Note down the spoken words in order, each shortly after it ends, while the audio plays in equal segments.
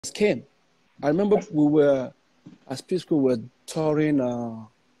came. I remember we were, as Psquare, we were touring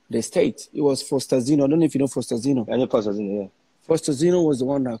the state. It was Frostazino. I don't know if you know Frostazino. I know Frostazino, yeah. Frostazino was the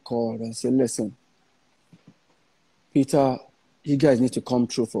one that called and said, listen, Peter, you guys need to come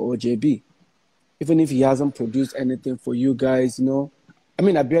through for OJB. Even if he hasn't produced anything for you guys, you know. I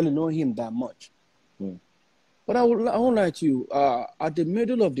mean, I barely know him that much. Mm. But I won't lie to you. At the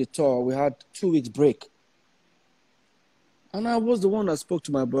middle of the tour, we had 2 weeks break. And I was the one that spoke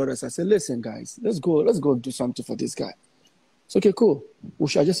to my brothers. I said, listen, guys, let's go do something for this guy. It's okay, cool.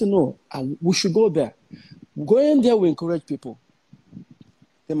 I just said, no, we should go there. Going there, we encourage people.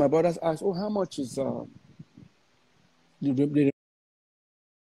 Then my brothers asked, oh, how much is the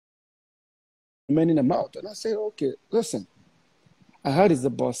remaining amount? And I said, okay, listen, I heard it's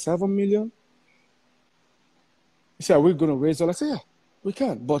about 7 million. He said, are we going to raise all? I said, yeah, we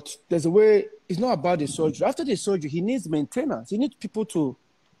can. But there's a way, it's not about the surgery. After the surgery, he needs maintenance. He needs people to,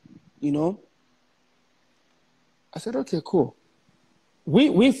 you know. I said, okay, cool.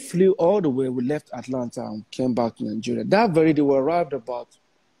 We flew all the way. We left Atlanta and came back to Nigeria. That very day, we arrived about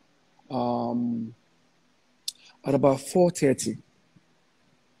at about 4:30.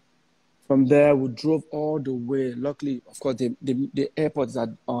 From there, we drove all the way. Luckily, of course, the airport is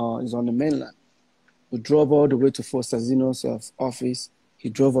on the mainland. We drove all the way to Frostazino's office. He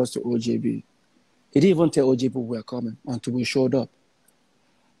drove us to OJB. He didn't even tell OJB we were coming until we showed up.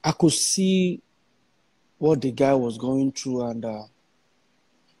 I could see what the guy was going through, and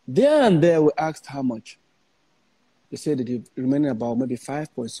there we asked how much. They said that it remaining about maybe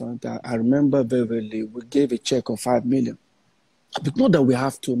 5 point something. I remember vividly, we gave a check of 5 million. But not that we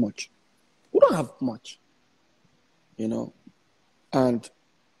have too much. We don't have much, you know. And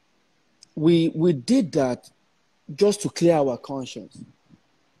we did that just to clear our conscience.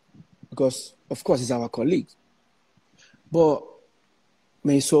 Because, of course, it's our colleague. But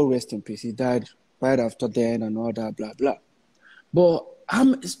may his soul rest in peace. He died right after then and all that, blah, blah. But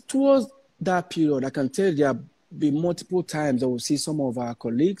towards that period, I can tell you there have been multiple times I will see some of our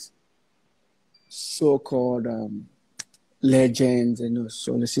colleagues, so-called legends, you know,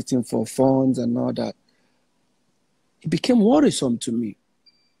 soliciting for funds and all that. It became worrisome to me.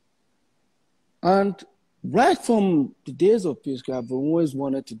 And right from the days of Psquare, I've always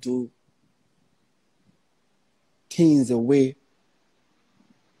wanted to do things away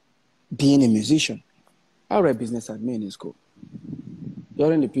being a musician. I read business admin in school.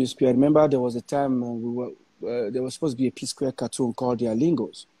 During the Psquare, I remember there was a time there was supposed to be a Psquare cartoon called The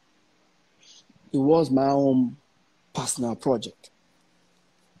Alingos. It was my own personal project.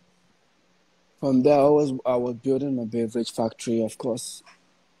 From there, I was building a beverage factory, of course.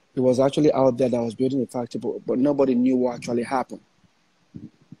 It was actually out there that I was building a factory, but nobody knew what actually happened.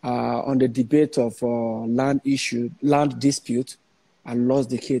 On the debate of land dispute, I lost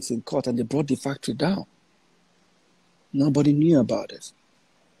the kids in court and they brought the factory down. Nobody knew about it.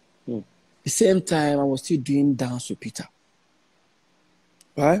 At the same time, I was still doing dance with Peter.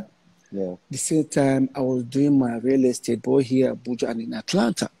 Right? Yeah. At the same time, I was doing my real estate, both here in Abuja and in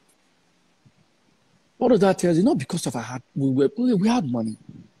Atlanta. What does that tell you? Not because of we had money.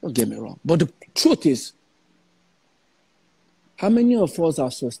 Don't get me wrong. But the truth is, how many of us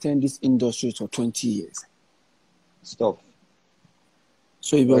have sustained this industry for 20 years? Stop.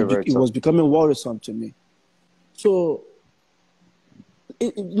 So it was becoming worrisome to me. So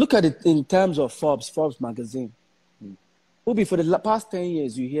look at it in terms of Forbes magazine. Maybe for the past 10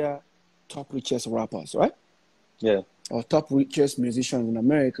 years, you hear top richest rappers, right? Yeah. Or top richest musicians in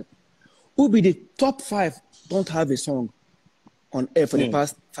America. Who be the top 5 don't have a song on air for the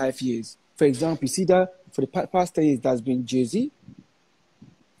past 5 years. For example, you see that for the past 10 years, there's been Jay-Z,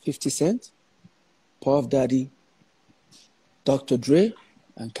 50 Cent, Puff Daddy, Dr. Dre,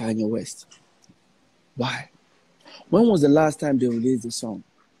 and Kanye West. Why? When was the last time they released a song?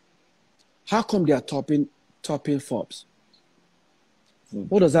 How come they are topping Forbes?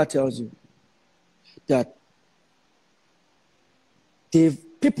 What does that tell you? That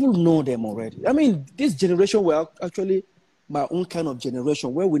people know them already. I mean, this generation were actually my own kind of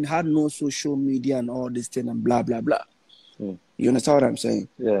generation where we had no social media and all this thing and blah, blah, blah. You understand what I'm saying?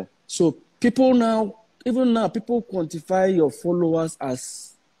 Yeah. So people now, even now, people quantify your followers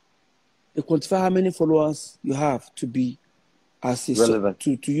as, they quantify how many followers you have to be as a, relevant.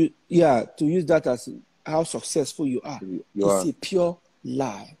 To use that as how successful you are. It's a pure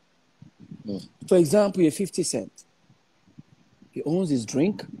lie. For example, you're 50 Cent. He owns his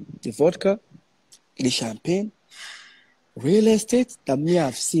drink, the vodka, the champagne, real estate that me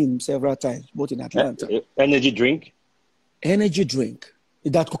have seen several times, both in Atlanta. Energy drink? Energy drink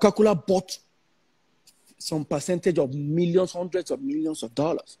that Coca-Cola bought some percentage of millions, hundreds of millions of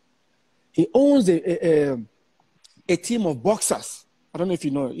dollars. He owns a team of boxers. I don't know if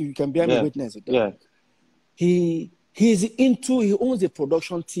you know. You can bear me witness with that. Yeah. He owns a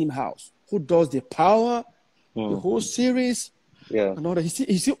production team house who does the Power, the whole series, and all that.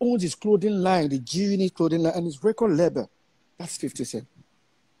 He still owns his clothing line, the G-Unit clothing line, and his record label. That's 50 Cent.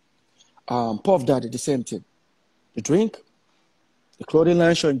 Puff Daddy, the same thing. The drink, the clothing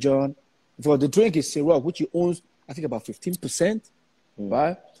line, Sean John. For the drink is Ciroc, which he owns, I think, about 15%.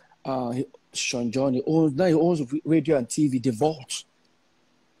 Right? Sean John, he owns radio and TV, The Vault.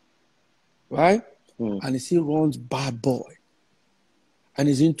 Right? And he still runs Bad Boy. And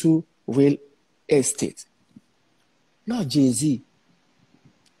he's into real estate. Not Jay-Z.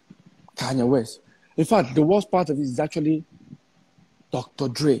 Kanye West. In fact, the worst part of it is actually Dr.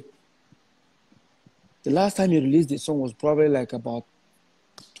 Dre. The last time he released the song was probably like about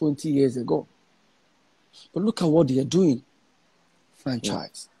 20 years ago. But look at what they are doing.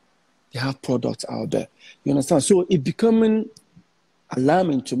 Franchise. They have products out there. You understand? So it's becoming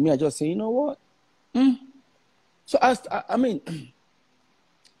alarming to me. I just say, you know what? So as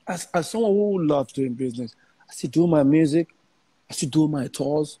someone who loves doing business, I still do my music, I still do my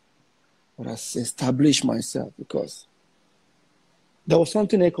tours, but I establish myself because there was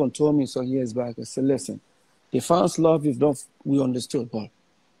something Akon told me some years back. I said, listen, the fans love you, we understood, but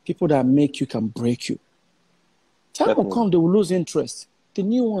people that make you can break you. Time will come, they will lose interest. The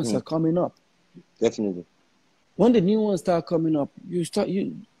new ones are coming up. Definitely. When the new ones start coming up, you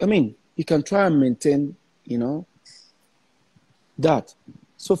can try and maintain, that.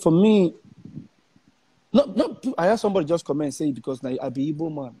 So for me, I heard somebody just come and say because now I be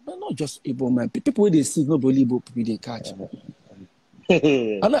Igbo man. No, not just Igbo man. People where they see not only Igbo people they catch.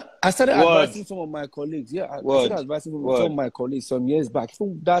 And I started advising some of my colleagues. Yeah, I started advising some of my colleagues some years back.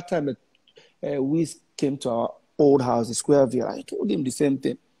 From that time that we came to our old house, the Squareville, I told him the same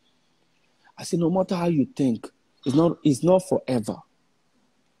thing. I said, no matter how you think, it's not forever.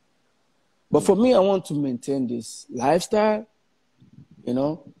 But for me, I want to maintain this lifestyle.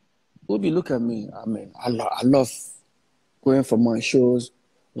 Look at me. I love going for my shows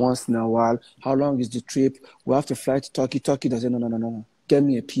once in a while. How long is the trip? We have to fly to Turkey. Turkey doesn't, no. Get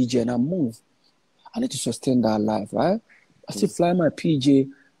me a PJ and I move. I need to sustain that life, right? I still fly my PJ.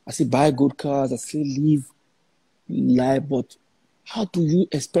 I still buy good cars. I still live life. But how do you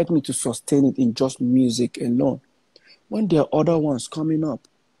expect me to sustain it in just music alone when there are other ones coming up?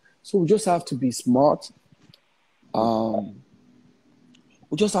 So we just have to be smart.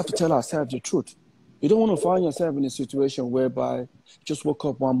 We just have to tell ourselves the truth. You don't want to find yourself in a situation whereby you just woke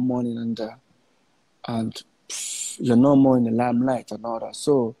up one morning and you're no more in the limelight and all that.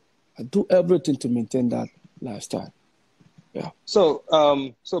 So I do everything to maintain that lifestyle. Yeah. So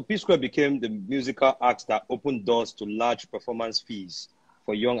Psquare became the musical act that opened doors to large performance fees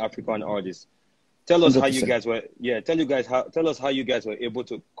for young African artists. Tell us 100%. How you guys were. Yeah. Tell us how you guys were able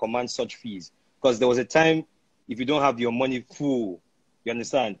to command such fees. Because there was a time, if you don't have your money full, you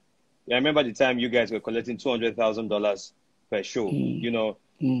understand? I remember the time you guys were collecting $200,000 per show,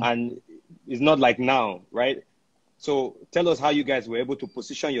 and it's not like now, right? So tell us how you guys were able to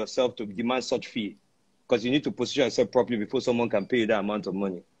position yourself to demand such fee, because you need to position yourself properly before someone can pay you that amount of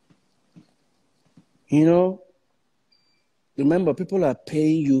money. Remember, people are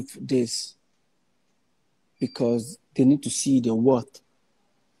paying you for this because they need to see the worth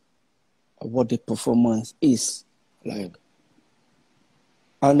of what the performance is like.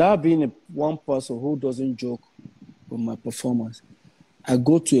 And I've been one person who doesn't joke with my performance. I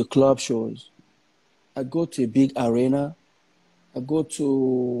go to a club shows. I go to a big arena. I go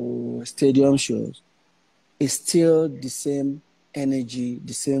to stadium shows. It's still the same energy,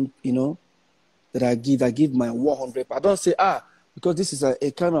 the same, that I give. I give my 100. I don't say, because this is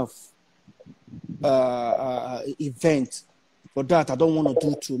a kind of event. For that, I don't want to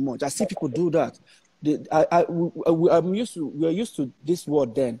do too much. I see people do that. We are used to this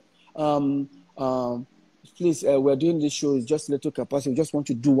word then. Please, we're doing this show, it's just little capacity. We just want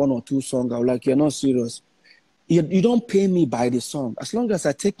to do 1 or 2 songs. I'm like, you're not serious. You don't pay me by the song. As long as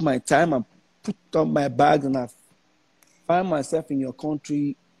I take my time and put on my bag and I find myself in your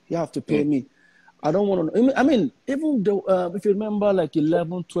country, you have to pay me. I don't want to. Even though, if you remember, like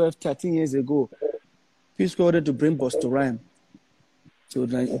 11, 12, 13 years ago, Psquare wanted to bring Busta Rhymes to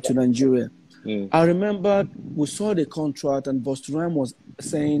Nigeria. I remember we saw the contract and Busta Rhymes was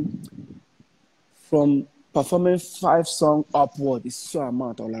saying from performing 5 songs upward is so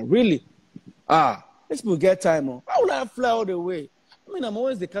amount. I'm like, really? Let's get time on. Why would I fly all the way? I'm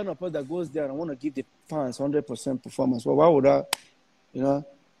always the kind of person that goes there and I want to give the fans 100% performance. Well, why would I,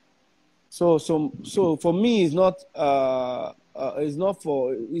 So for me, it's not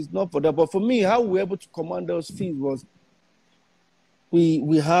for that. But for me, how we were able to command those fees was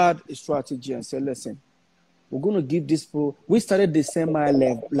we had a strategy and said, listen, we're going to give this for. We started the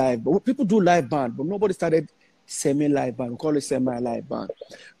semi-live, but people do live band, but nobody started semi-live band. We call it semi-live band,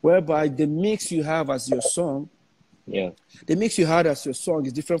 whereby the mix you have as your song, the mix you had as your song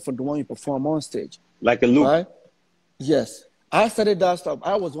is different from the one you perform on stage. Like a loop. Right? Yes. I started that stuff.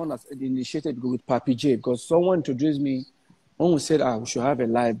 I was one that initiated with Papi J because someone introduced me when we said, we should have a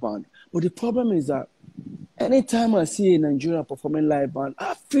live band. But the problem is that anytime I see a Nigerian performing live band,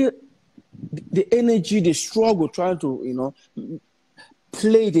 I feel the energy, the struggle trying to,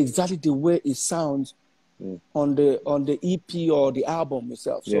 play it exactly the way it sounds on the EP or the album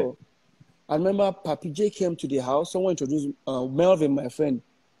itself. Yeah. So I remember Papi J came to the house. Someone introduced Melvin, my friend,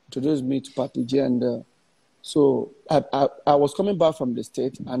 introduced me to Papi J, and so I was coming back from the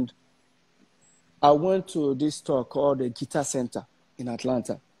States, and I went to this store called the Guitar Center in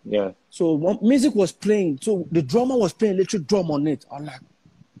Atlanta. Yeah. So music was playing. So the drummer was playing electric drum on it. I'm like,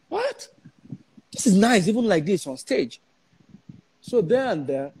 what? This is nice, even like this on stage. So there and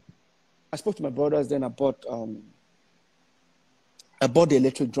there, I spoke to my brothers. Then I bought the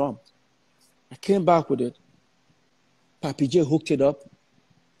electric drum. I came back with it. Papi J hooked it up.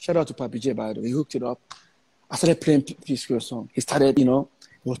 Shout out to Papi J, by the way. He hooked it up. I started playing Psquare song. He started, he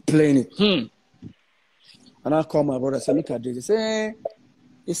was playing it. And I called my brother. I said, look at this. He said,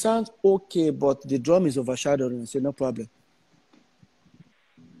 it sounds okay, but the drum is overshadowing. I said, no problem.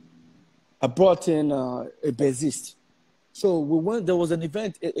 I brought in a bassist. So we went, there was an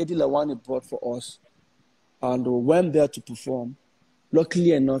event Eddie Lawani brought for us. And we went there to perform.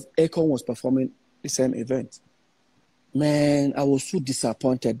 Luckily enough, Akon was performing the same event. Man, I was so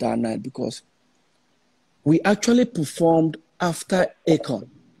disappointed that night because we actually performed after Akon.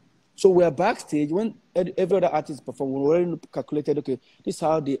 So we are backstage. When every other artist performed, we already calculated, okay, this is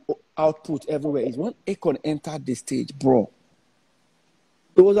how the output everywhere is. When Akon entered the stage, bro,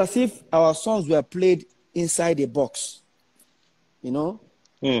 it was as if our songs were played inside a box, So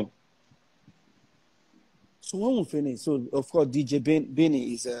when we finished, so of course, DJ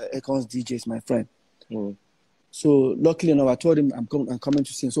Benny is Akon's DJ, is my friend. So luckily enough, I told him I'm coming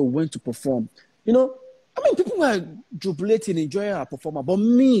to sing. So we went to perform. People were jubilating, enjoying our performance. But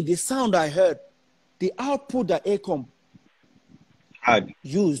me, the sound I heard, the output that Akon had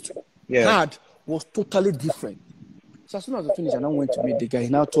was totally different. So as soon as I finished, I now went to meet the guy. He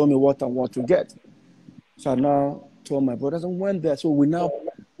now told me what I want to get. So I now told my brothers and went there. So we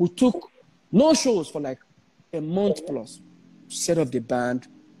took no shows for like a month plus. Set up the band.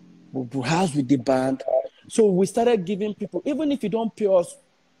 We rehearsed with the band. So we started giving people, even if you don't pay us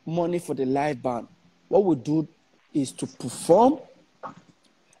money for the live band, what we do is to perform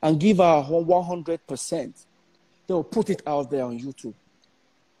and give our 100%. Then we'll put it out there on YouTube.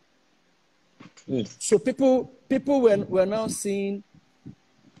 So people were now seeing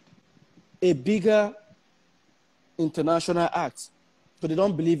a bigger international act, but they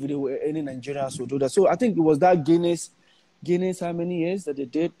don't believe there were any Nigerians who do that. So I think it was that Guinness, how many years that they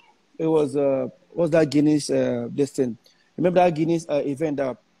did? It was that Guinness this thing. Remember that Guinness event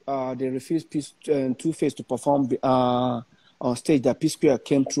that they refused Two-Face to perform on stage, that Psquare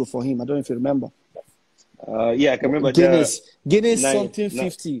came through for him. I don't know if you remember. Yeah, I can remember. Guinness something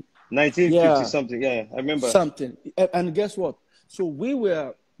 50. 1950 something, yeah, I remember. Something. And guess what? So we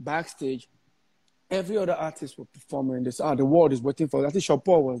were backstage. Every other artist was performing this. The world is waiting for us. I think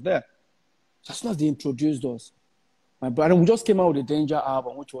Chapeau was there. So as soon as they introduced us, my brother, we just came out with the Danger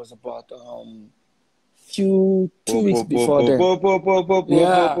album, which was about 2 weeks before then.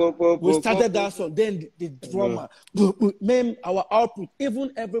 We started that song. Then the drummer, man, our output,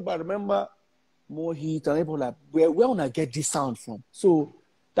 even everybody remember More Heat, and people like, where wanna get this sound from? So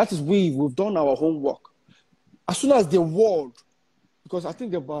that is we've done our homework. As soon as the world, because I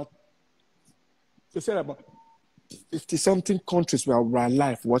think they said about 50-something countries were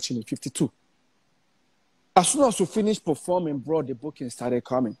live watching it, 52. As soon as we finished performing, bro, the booking started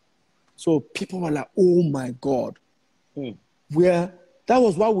coming. So people were like, oh my God. That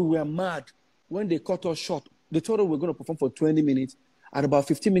was why we were mad when they cut us short. They told us we were going to perform for 20 minutes. At about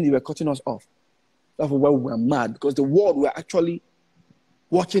 15 minutes, they were cutting us off. That's why we were mad, because the world were actually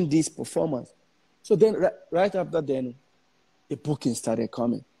watching this performance. So then, right after then, the booking started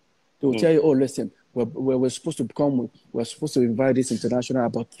coming. They will tell you, oh, listen, we're supposed to come, we're supposed to invite this international,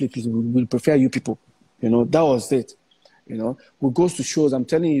 but please, we prefer you people. That was it. We go to shows. I'm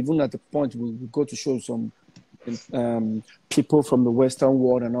telling you, even at the point we go to shows, some people from the Western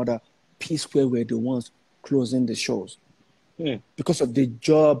world and other Psquare were the ones closing the shows because of the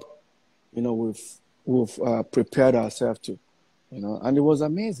job you know, we've prepared ourselves to, you know, and it was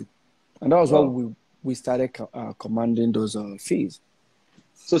amazing. And that was Wow. why we started commanding those fees.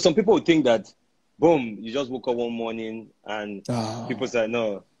 So some people would think that, boom, you just woke up one morning and people said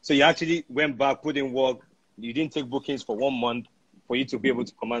no. So you actually went back, put in work. You didn't take bookings for 1 month for you to be able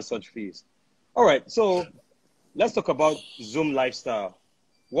to command such fees. All right, so let's talk about Zoom Lifestyle.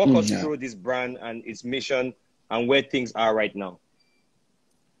 Walk us through this brand and its mission and where things are right now.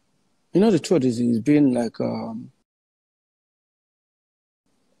 You know, the truth is, it's been like,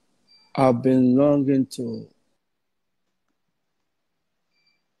 I've been longing to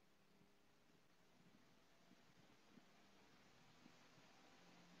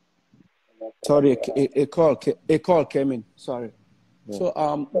sorry, a call came in. Sorry. Yeah.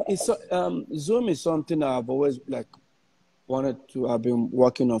 So Zoom is something I've always like wanted to have been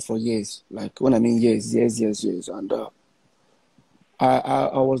working on for years. Like when I mean years. And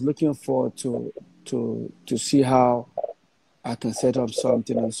I was looking forward to see how I can set up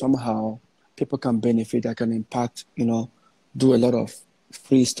something and somehow people can benefit, I can impact, you know, do a lot of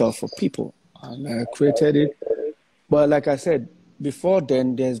free stuff for people. And I created it. But like I said, before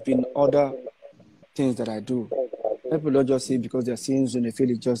then, there's been other things that I do. People don't just see because they're seeing Zoom, they feel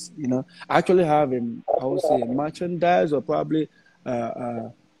it just, you know. I actually have I would say, merchandise or probably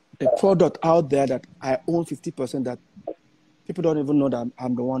a product out there that I own 50% that people don't even know that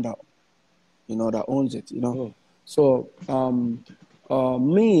I'm the one that, you know, that owns it, you know. Oh. So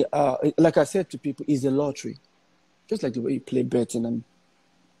like I said to people, it's a lottery. Just like the way you play betting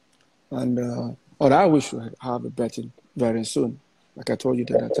or I wish we have a betting very soon, like I told you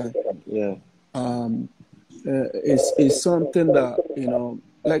the other time. Yeah. It's something that, you know,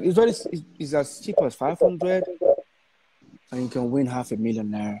 like it's as cheap as 500 and you can win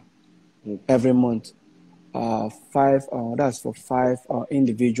 $500,000 every month. That's for 5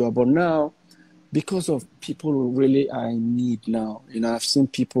 individual. But now, because of people who really are in need now, you know, I've seen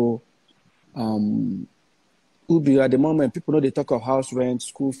people UBI at the moment, people know they talk of house rent,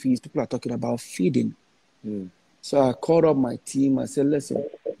 school fees, people are talking about feeding. So I called up my team. I said, listen,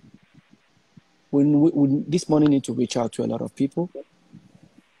 we this money need to reach out to a lot of people.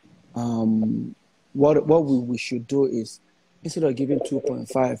 What we should do is, instead of giving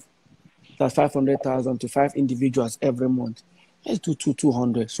 2.5, that's 500,000 to 5 individuals every month, let's do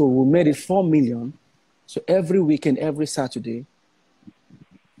 200. So we made it 4 million. So every weekend, every Saturday,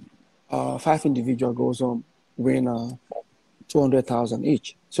 5 individual goes on win 200,000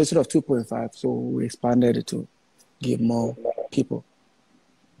 each. So instead of 2.5, so we expanded it to give more people.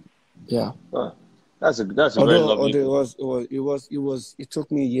 Yeah. That's a very lovely. It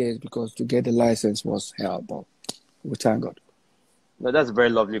took me years because to get the license was hell, but we thank God. No, that's a very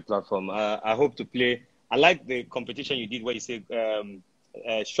lovely platform. I hope to play. I like the competition you did where you said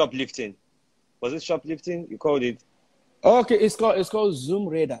shoplifting. Was it shoplifting? You called it? Okay, it's called Zoom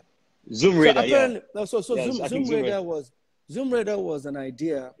Radar. Zoom Radar, yeah. Zoom Radar was an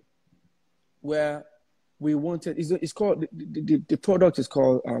idea where we wanted. It's called the product is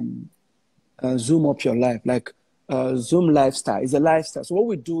called Zoom Up Your Life, like Zoom Lifestyle. It's a lifestyle. So what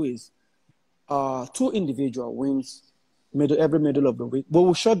we do is 2 individual wins every middle of the week. But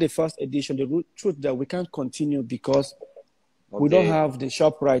we shot the first edition. The truth that we can't continue because we don't have the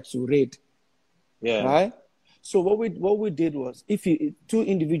shop right to raid. Yeah. Right. So what we did was, if 2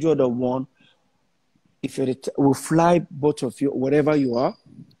 individuals that won, if we'll fly both of you wherever you are.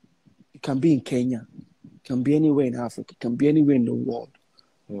 It can be in Kenya, it can be anywhere in Africa, it can be anywhere in the world.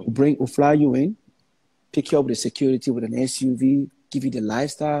 We'll fly you in, pick you up with the security with an SUV, give you the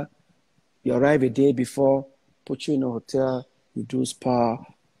lifestyle. You arrive a day before, put you in a hotel, you do spa,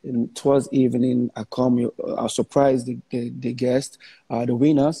 and towards evening I'll surprise the guests, the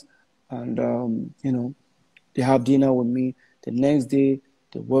winners, and you know, they have dinner with me. The next day,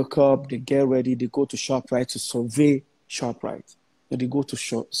 they wake up, they get ready, they go to ShopRite to survey ShopRite. They go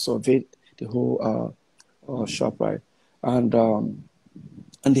to survey the whole ShopRite. And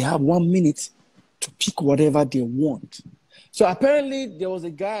they have 1 minute to pick whatever they want. So apparently, there was a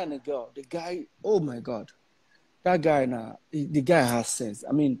guy and a girl. The guy, oh my God. That guy now, the guy has sense.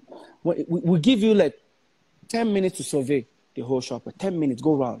 I mean, we give you like 10 minutes to survey the whole ShopRite. 10 minutes,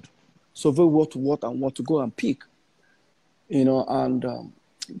 go around. Survey what and what to go and pick. You know, and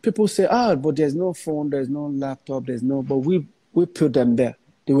people say, but there's no phone, there's no laptop, but we put them there.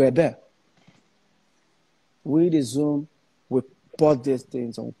 They were there. We the Zoom, we bought these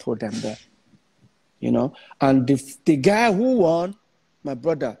things and we put them there. You know, and the guy who won, my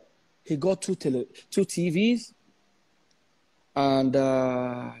brother, he got 2 TVs and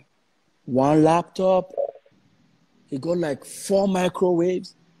 1 laptop. He got like 4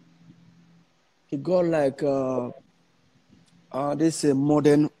 microwaves. He got like this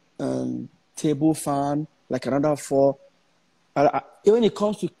modern table fan, like another 4. When it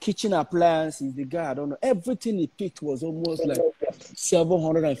comes to kitchen appliances, the guy, I don't know, everything he picked was almost like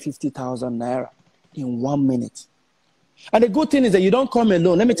 750,000 naira in 1 minute. And the good thing is that you don't come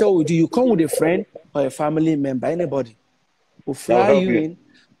alone. Let me tell you, you come with a friend or a family member, anybody will fly you in.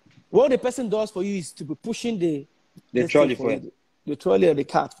 What the person does for you is to be pushing the trolley for you. The trolley or the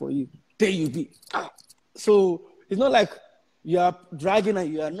cart for you. There you be. So it's not like you are dragging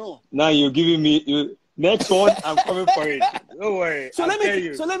and you are no. Now you're giving me next one. I'm coming for it. Don't worry. So let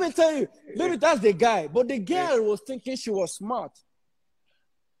me tell you. Maybe that's the guy, but the girl was thinking she was smart.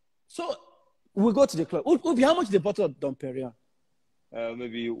 So we go to the club. Ubi, how much the bottle of Dom Perignon?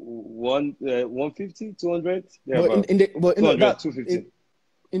 Maybe 150, 200. Yeah, but in the 250.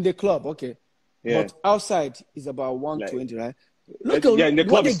 In the club, okay. Yeah. But outside is about 120, right? Look, in the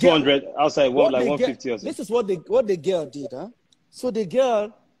club is 200. Outside, like 150 or something. This is what the girl did, huh? So the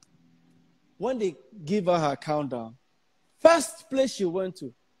girl, when they give her countdown, first place she went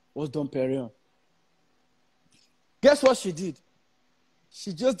to was Dom Perignon. Guess what she did?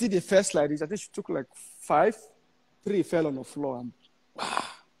 She just did the first like this. I think she took like 5. 3 fell on the floor. And wow.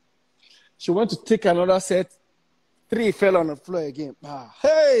 She went to take another set. 3 fell on the floor again. Wow.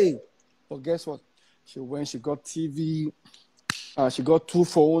 Hey! But guess what? She got TV. She got 2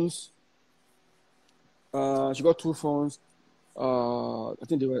 phones. I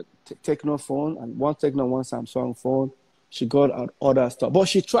think they were Techno phone, and one Techno, one Samsung phone. She got other stuff. But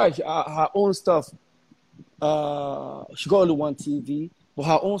she tried her own stuff. She got only 1 TV. But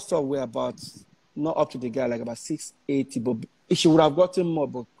her own stuff were about, not up to the guy, like about 680. But she would have gotten more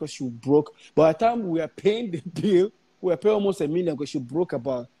because she broke. By the time we were paying the bill, we were paying almost $1 million because she broke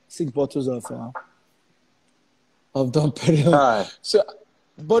about 6 bottles of Dom Perignon. So,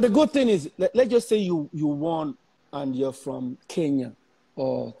 but the good thing is, let's just say you won and you're from Kenya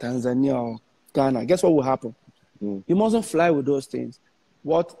or Tanzania or Ghana. Guess what will happen? You mustn't fly with those things.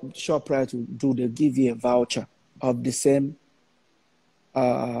 What ShopRite will do, they'll give you a voucher of the same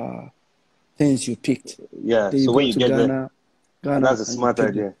things you picked. Yeah, then so when you get Ghana, that's a smart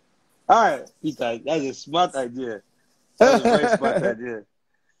idea. All right, Peter, that's a smart idea. That's a very smart idea.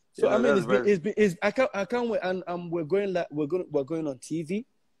 So I mean, I can't wait, and we're going on TV.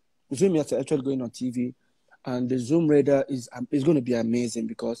 Zoom is actually going on TV, and the Zoom radar is going to be amazing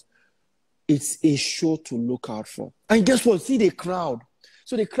because it's a show to look out for. And guess what? See the crowd.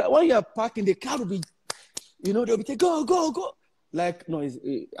 So the crowd, when you are parking, the crowd will be, they'll be saying, go, go, go. Like, no,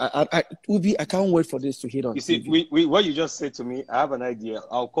 I can't wait for this to hit on. You see, TV. What you just said to me, I have an idea.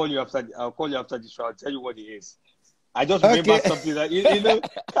 I'll call you after the show. I'll tell you what it is. I just remember something that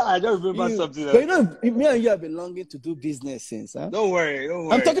I just remember something that. But me and you have been longing to do business since, huh? Don't worry.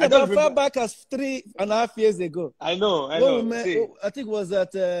 I'm talking about far back as 3.5 years ago. I know. I think it was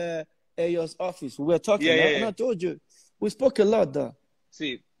at your office. We were talking, and I told you we spoke a lot there.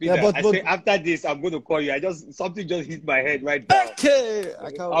 See, Peter, I say after this, I'm going to call you. Something just hit my head right now. Okay.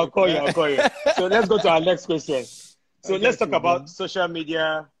 I'll call you. So let's go to our next question. So let's talk about social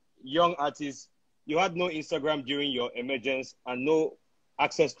media, young artists. You had no Instagram during your emergence and no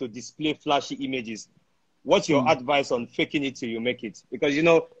access to display flashy images. What's your advice on faking it till you make it? Because,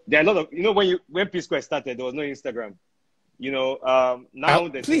 there are a lot of, when Psquare started, there was no Instagram. Now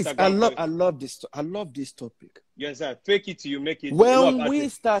there's please, Instagram. I love this topic. Yes, sir. Fake it till you make it. When we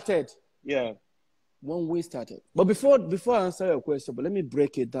started. Yeah. When we started. But before I answer your question, but let me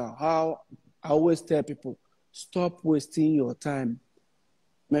break it down. How I always tell people, stop wasting your time.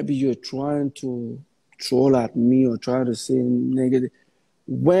 Maybe you're trying to troll at me or trying to say negative.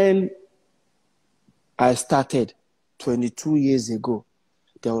 When I started 22 years ago,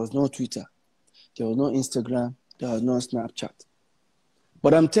 there was no Twitter. There was no Instagram. There was no Snapchat.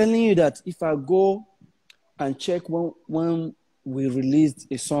 But I'm telling you that if I go and check when we released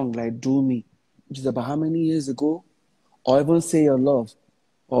a song like Do Me, which is about how many years ago, or even Say Your Love,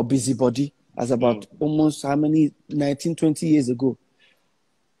 or Busybody, as about almost how many, 19, 20 years ago,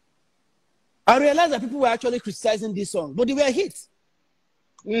 I realized that people were actually criticizing this song, but they were hits.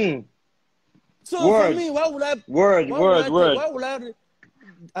 So for me, why would I...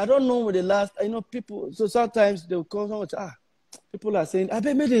 I don't know what the last, people, so sometimes they'll come and say, people are saying, I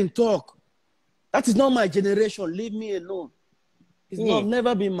bet me didn't talk. That is not my generation. Leave me alone. It's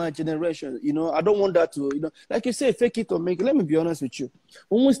never been my generation. I don't want that to, like you say, fake it or make it. Let me be honest with you.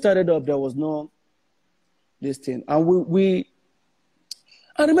 When we started up, there was no this thing. And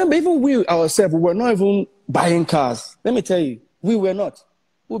I remember even we ourselves, we were not even buying cars. Let me tell you, we were not.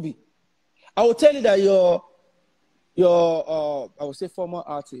 Ubi. I will tell you that your I would say former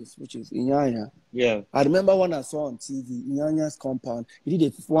artist, which is Inyanya. Yeah. I remember when I saw on TV Inyanya's compound, he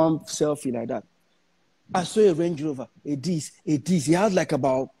did one selfie like that. I saw a Range Rover, a this. He had like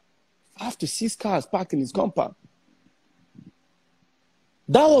about 5 to 6 cars parked in his compound.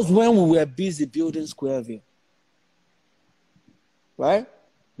 That was when we were busy building Squareville. Right?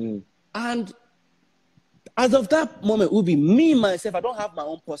 And as of that moment, Ubi, me, myself, I don't have my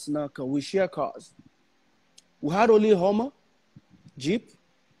own personal car. We share cars. We had only Hummer, Jeep,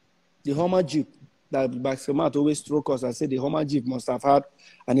 the Hummer Jeep that Baxtermat always stroke us and say the Hummer Jeep must have had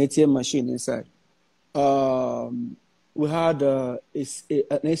an ATM machine inside. We had an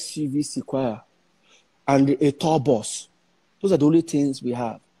SUV Sequoia and a tour bus. Those are the only things we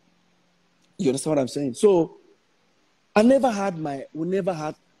have. You understand what I'm saying? So we never had, the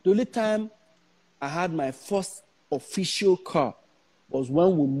only time I had my first official car was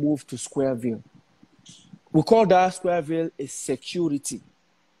when we moved to Squareville. We call that Squareville a security.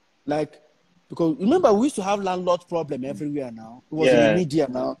 Like, because remember, we used to have landlord problem everywhere now. It was in the media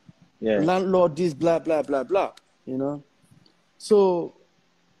now. Yeah. Landlord, this, blah, blah, blah, blah. You know? So,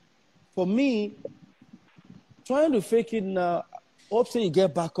 for me, trying to fake it now, hope so you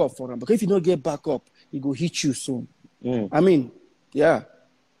get back up for them. Because if you don't get back up, it will hit you soon. I mean, yeah.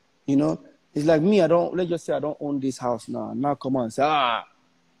 You know? It's like me, let's just say I don't own this house now. Now come on and say,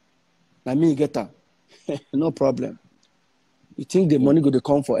 let me get that. No problem. You think the money going to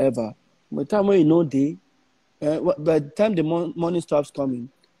come forever. By the time when you know by the time the money stops coming,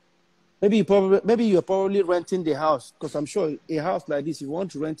 maybe you're probably renting the house. Because I'm sure a house like this, if you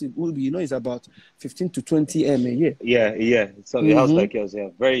want to rent it, it's about 15 to 20 M a year. Yeah. So a house like yours,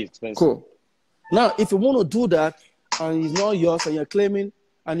 very expensive. Cool. Now, if you want to do that, and it's not yours, and you're claiming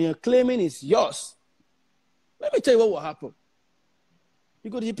it's yours, let me tell you what will happen. You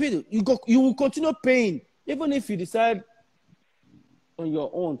will continue paying, even if you decide on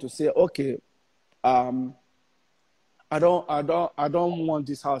your own to say, okay, I don't want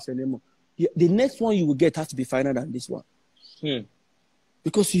this house anymore. The next one you will get has to be finer than this one,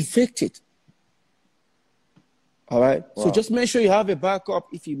 because you faked it. All right. Wow. So just make sure you have a backup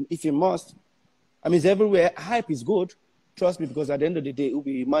if you must. I mean, it's everywhere. Hype is good. Trust me, because at the end of the day,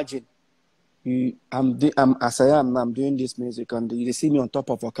 imagine. I'm doing this music, and you see me on top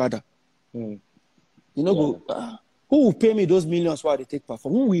of Okada. You know, who will pay me those millions while they take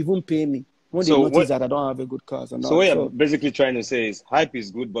perform? Who will even pay me when they notice that I don't have a good car? So what you're basically trying to say is hype is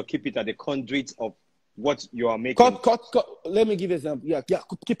good, but keep it at the conduit of what you are making. Cut. Let me give you an example. Yeah,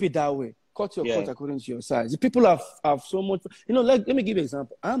 keep it that way. Cut your cut according to your size. The people have so much. You know, let me give you an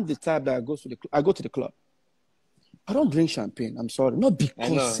example. I'm the type that I go to the club. I don't drink champagne. I'm sorry. Not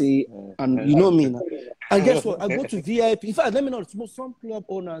because you know me now. And guess what? I go to VIP. In fact, let me know. Some club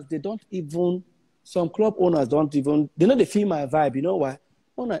owners, they know they feel my vibe. You know why?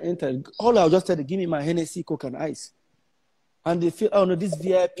 When I enter, all I'll just tell them, give me my Hennessy, Coke, and ice. And they feel, oh no, this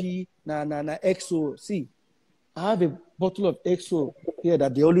VIP, XO. See, I have a bottle of XO here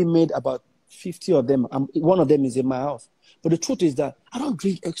that they only made about 50 of them. One of them is in my house. But the truth is that I don't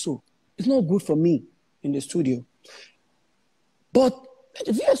drink XO. It's not good for me in the studio. But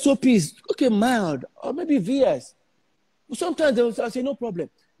VSOP is, okay, mild, or maybe VS. Sometimes I'll say, no problem.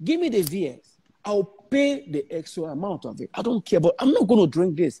 Give me the VS. I'll pay the extra amount of it. I don't care, but I'm not going to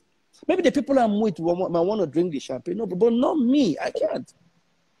drink this. Maybe the people I'm with might want to drink the champagne. No, but not me. I can't.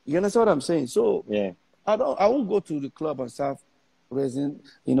 You understand what I'm saying? So I won't go to the club and serve resin.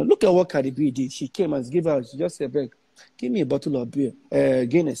 You know, look at what Cardi B did. She came and she just said, give me a bottle of beer,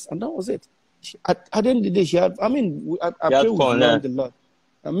 Guinness. And that was it. At the end of the day, she had, I pray with a lot.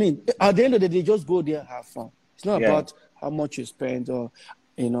 I mean, at the end of the day, just go there, have fun. It's not about how much you spend or,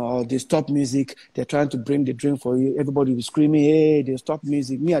 or they stop music. They're trying to bring the drink for you. Everybody was screaming, hey, they stop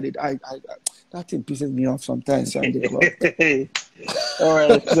music. Me, that thing pisses me off sometimes in the club. All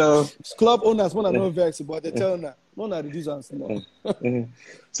right, so. Club owners want to know vex, but they tell them, no, reduce and small.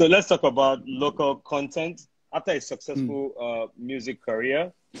 So let's talk about local content. After a successful music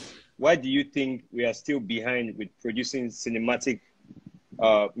career, why do you think we are still behind with producing cinematic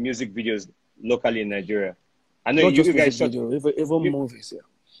music videos locally in Nigeria? I know you guys shot movies.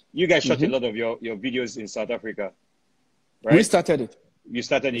 You guys shot a lot of your videos in South Africa, right? We started it. You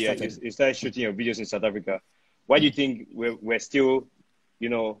started it. You started shooting your videos in South Africa. Why do you think we're still,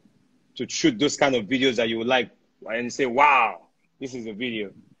 to shoot those kind of videos that you would like and say, wow, this is a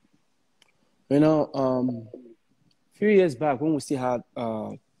video? A few years back when we still had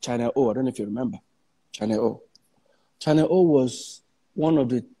China O, I don't know if you remember China O. China O was one of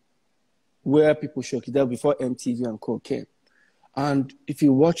the where people showcased that before MTV and Co came. And if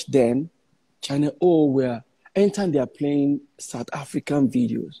you watch then, China O were anytime they are playing South African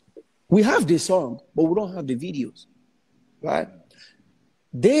videos, we have the song, but we don't have the videos, right?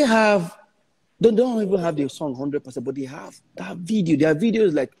 They don't even have the song 100%, but they have that video. Their video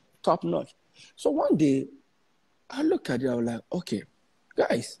is like top notch. So one day, I look at it, I was like, okay,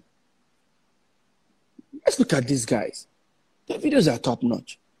 guys, let's look at these guys. Their videos are top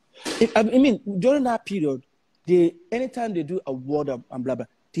notch. I mean, during that period, anytime they do award and blah blah,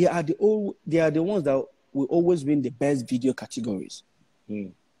 they are the ones that will always win the best video categories.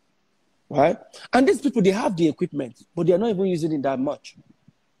 Right? And these people, they have the equipment, but they are not even using it that much.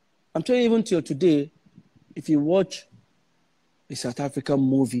 I'm telling you, even till today, if you watch a South African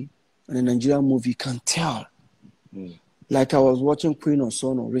movie and a Nigerian movie, you can tell. Like I was watching Queen of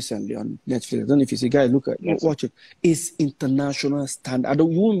Sono recently on Netflix. I don't know if you see, guys, watch it. It's international standard. You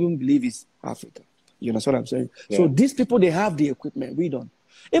won't even believe it's Africa. You know what I'm saying? Yeah. So these people, they have the equipment. We don't.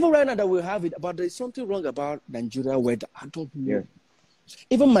 Even right now that we have it, but there's something wrong about Nigeria weather. I don't know. Yeah.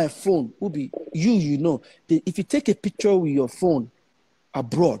 Even my phone, Ubi, you know, if you take a picture with your phone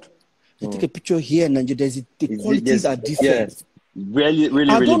abroad, you take a picture here in Nigeria, the qualities are different. Yeah. Really,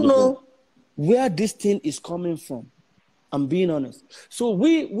 I don't know where this thing is coming from. I'm being honest. So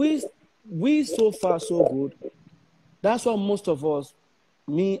we so far so good. That's why most of us,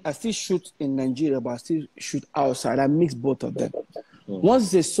 I still shoot in Nigeria, but I still shoot outside. I mix both of them.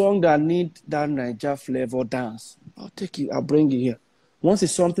 Once it's a song that need that Niger flavor dance, I'll take it. I'll bring it here. Once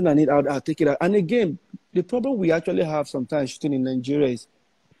it's something I need, I'll take it out. And again, the problem we actually have sometimes shooting in Nigeria is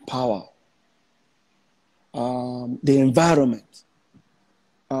power, the environment.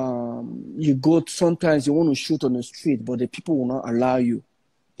 Sometimes you want to shoot on the street, but the people will not allow you.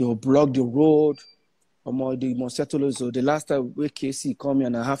 They will block the road. They must settle it. So the last time KC come here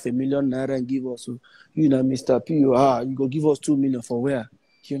and $500,000 naira and give us, so you know, Mr. P, you go give us 2 million for where?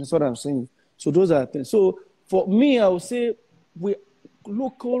 You know what I'm saying? So those are things. So for me, I would say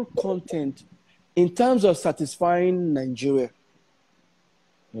local content in terms of satisfying Nigeria,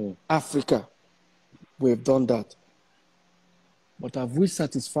 Africa, we've done that. But have we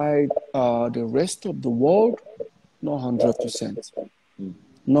satisfied the rest of the world? Not 100%.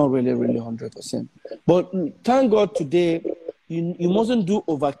 Not really 100%. But thank God today, you mustn't do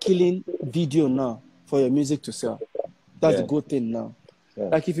overkilling video now for your music to sell. That's a good thing now. Yeah.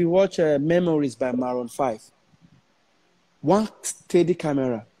 Like if you watch Memories by Maroon 5, one steady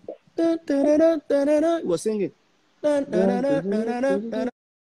camera, it was singing.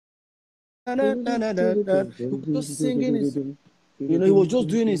 Just singing his, he was just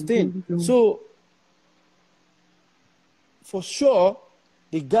doing his thing. So for sure,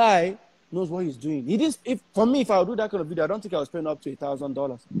 the guy knows what he's doing. For me, if I would do that kind of video, I don't think I would spend up to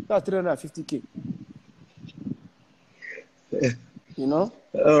 $1,000. That's $350K. You know?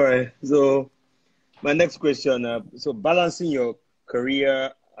 All right. So my next question, so balancing your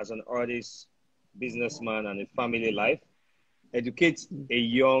career as an artist, businessman, and a family life, educate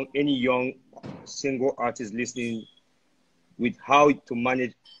any young single artist listening with how to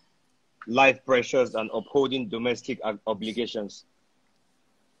manage life pressures and upholding domestic obligations.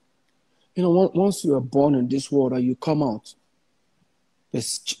 You know, once you are born in this world and you come out,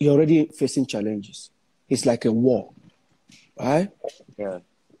 you're already facing challenges. It's like a war, right? Yeah.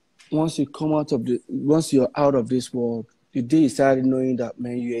 Once you're out of this world, the day you start knowing that,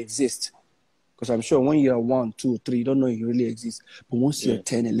 man, you exist. Because I'm sure when you're 1, 2, 3, you don't know you really exist. But once you're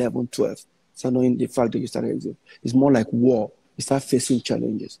 10, 11, 12, start knowing the fact that you start existing. It's more like war. You start facing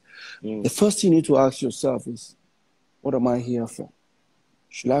challenges. The first thing you need to ask yourself is, what am I here for?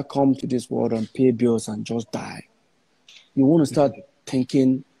 Should I come to this world and pay bills and just die? You want to start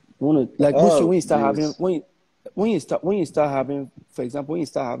thinking. You want to when you start having, for example, when you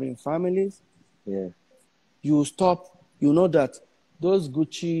start having families, you stop. You know that those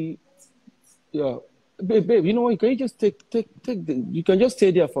Gucci, babe. You know what? Can you just take you can just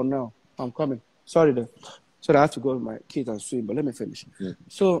stay there for now. I'm coming. Sorry, I have to go with my kids and swim. But let me finish.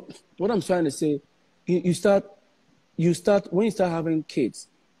 So what I'm trying to say, you start when you start having kids,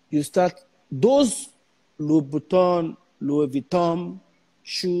 you start those Louis Vuitton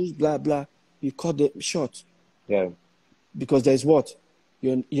shoes, blah blah. You cut them short. Yeah. Because there's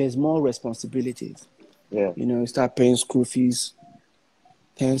there's more responsibilities. Yeah. You know, you start paying school fees,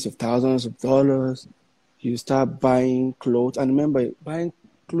 tens of thousands of dollars. You start buying clothes, and remember, buying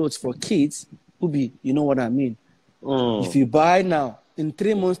clothes for kids would be, you know what I mean. If you buy now, in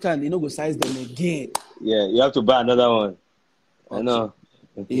 3 months' time, you know, go size them again. Yeah, you have to buy another one. I know.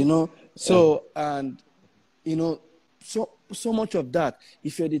 You know, so, and, you know, so much of that,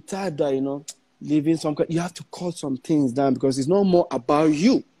 if you're the type that, you know, living you have to cut some things down because it's no more about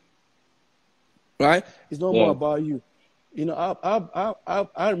you. right? It's not more Yeah. about you. You know,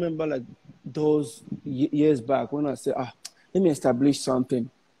 I remember like those years back when I said, let me establish something.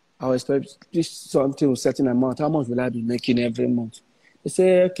 I'll establish something with a certain amount. How much will I be making every month? They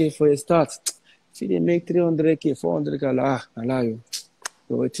say, okay, for a start, if they make 300K, 400K, allow you.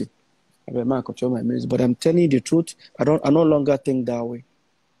 You're waiting. I might control my music. But I'm telling you the truth, I no longer think that way.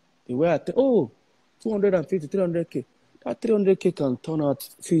 The way I think, 250, 300K. That 300K can turn out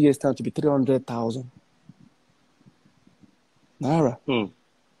a few years' time to be 300,000 naira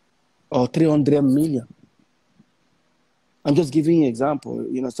or 300 million. I'm just giving you an example,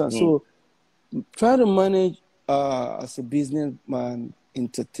 you know. So try to manage as a businessman,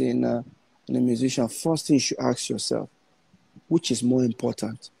 entertainer, and a musician. First thing you should ask yourself, which is more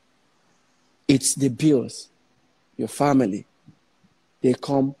important? It's the bills, your family. They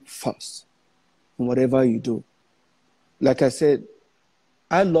come first in whatever you do. Like I said,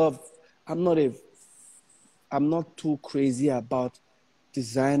 I'm not too crazy about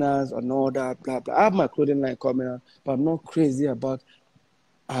designers and all that, blah, blah. I have my clothing line coming out, but I'm not crazy about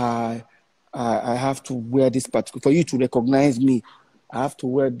I have to wear this particular, for you to recognize me, I have to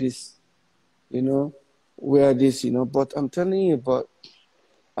wear this, but I'm telling you, but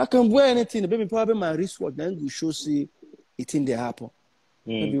I can wear anything. Maybe probably my wristwatch, then you should see it in the apple.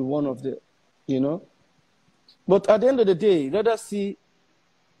 Maybe one of the, But at the end of the day, rather see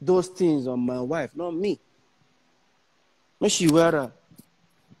those things on my wife, not me. When she wear her,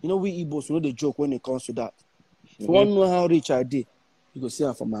 we Igbos, the joke when it comes to that. If you want to know how rich I did, you go see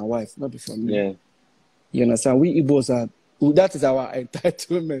her for my wife, not be for me. Yeah. You understand? We Igbos that is our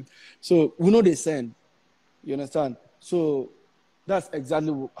entitlement. So we know they send. You understand? So that's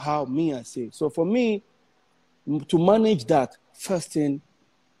exactly how I say. So for me, to manage that, first thing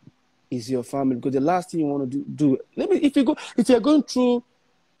is your family, because the last thing you want to do maybe if you're going through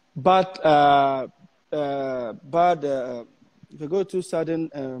if you go through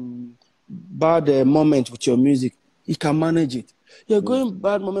certain bad moment with your music, you can manage it. You're going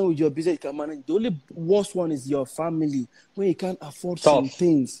bad moment with your business, you can manage it. The only worst one is your family, when you can't afford some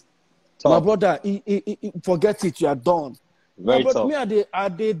things. My brother, forget it, you are done. Very tough. Me, I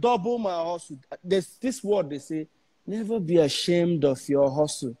double my hustle. There's this word they say, never be ashamed of your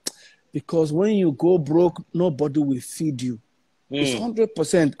hustle. Because when you go broke, nobody will feed you. It's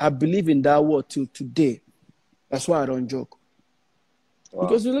 100%. I believe in that word till today. That's why I don't joke. Wow.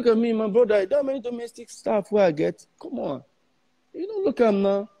 Because you look at me, my brother, I don't many domestic staff where I get. Come on. Look at me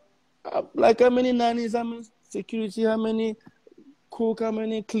now. Like how many nannies, how many security, how many cook, how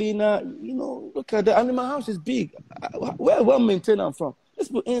many cleaner. Look at that. And my house is big. Where am I maintaining from? Let's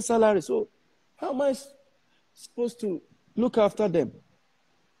put in salary. So how am I supposed to look after them?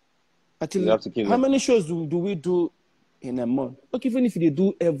 How many shows do we do in a month? Look, even if they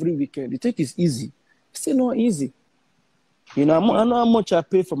do every weekend, you think it's easy. It's still not easy. I know how much I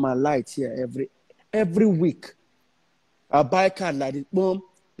pay for my lights here every week. I buy a card like this, boom,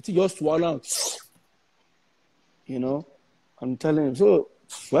 it's just swallow. I'm telling you.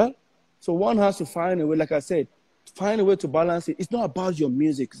 So one has to find a way, like I said, find a way to balance it. It's not about your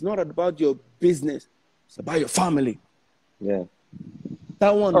music. It's not about your business. It's about your family. Yeah.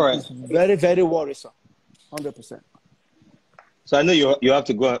 That one is very, very worrisome. 100%. So I know you have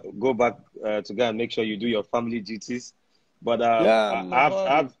to go back to go and make sure you do your family duties. But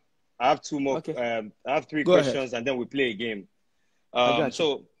I have two more. Okay. I have three questions, and then we play a game.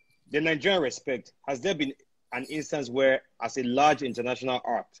 So the Nigerian Respect, has there been an instance where, as a large international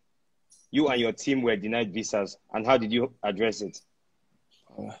act, you and your team were denied visas, and how did you address it?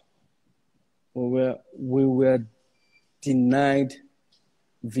 We were denied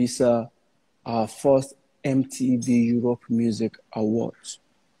visa, our first MTV Europe Music Awards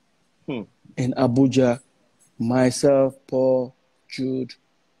in Abuja. Myself, Paul, Jude,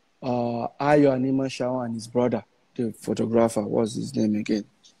 Ayo Anima Shaw and his brother, the photographer, what's his name again?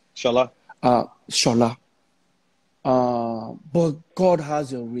 Shola. Shola. But God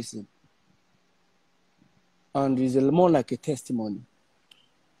has a reason. And it's more like a testimony.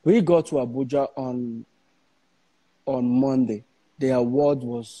 We got to Abuja on Monday. The award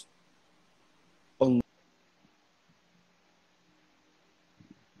was on.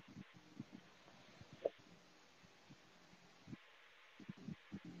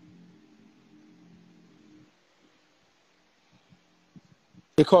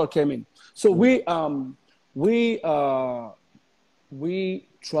 The call came in. So we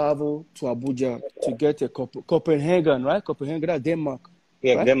travel to Abuja to get a Copenhagen, right? Copenhagen, Denmark.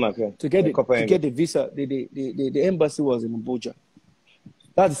 Yeah, right? Denmark. Yeah. To get the visa, the embassy was in Abuja.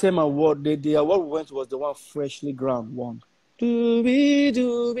 That's the same award. The award we went to was the one Freshly Ground won. Doobie,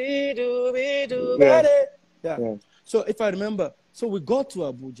 doobie, doobie, Yeah. doobie. Yeah. Yeah. So if I remember, so we got to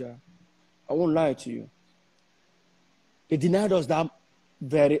Abuja. I won't lie to you. They denied us that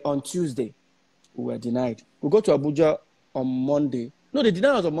on Tuesday. We were denied. We got to Abuja on Monday. No, they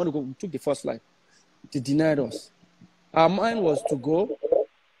denied us on Monday because we took the first flight. They denied us. Our mind was to go,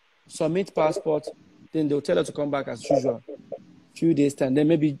 submit passport, then they'll tell us to come back as usual. Few days time, then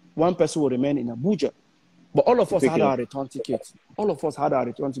maybe one person will remain in Abuja. But all of us had our return tickets. All of us had our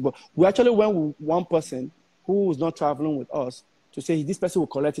return tickets. But we actually went with one person who was not traveling with us to say this person will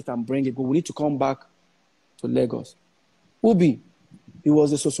collect it and bring it, but we need to come back to Lagos. Ubi, it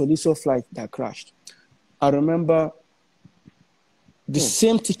was a Sosoliso flight that crashed. I remember the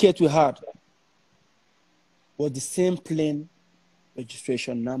same ticket we had was the same plane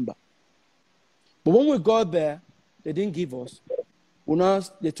registration number. But when we got there, they didn't give us.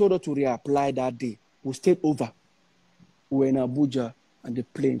 They told us to reapply that day. We stayed over. We were in Abuja and the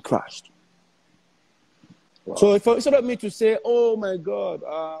plane crashed. Wow. So instead of me to say, oh my God,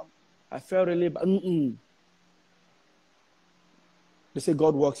 I felt really bad. They say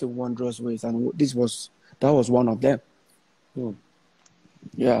God works in wondrous ways, and that was one of them.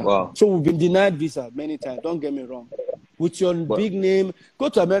 Yeah. Wow. So we've been denied visa many times. Don't get me wrong. With your big name, go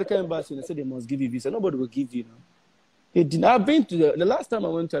to American embassy and they say they must give you visa. Nobody will give you. I've been to the last time I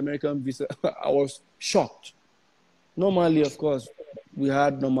went to American visa, I was shocked. Normally, of course, we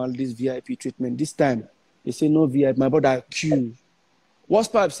had this VIP treatment. This time, they say no VIP. My brother queue.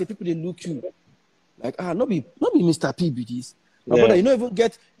 Worst part, say people they look you like not be Mr. P be this. My brother, you don't even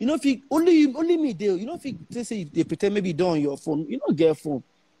get. You know if you only me there. You know if they say they pretend maybe don't on your phone. You don't get a phone.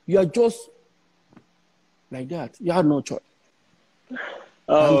 You are just like that. You have no choice.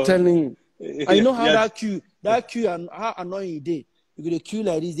 I'm telling you. And you know how that queue and how annoying it is. You go to queue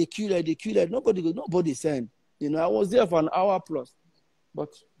like this, they queue like that. Nobody send. I was there for an hour plus. But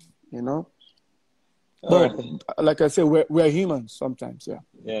but like I said, we're humans sometimes, yeah.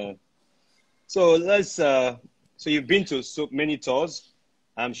 Yeah. So let's so you've been to so many tours.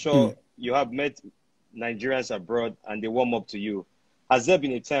 I'm sure you have met Nigerians abroad and they warm up to you. Has there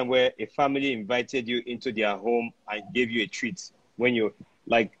been a time where a family invited you into their home and gave you a treat when you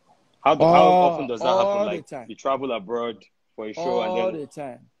like? How often does that happen? Like you travel abroad for a show and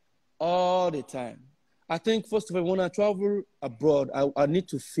then all the time. I think first of all, when I travel abroad, I need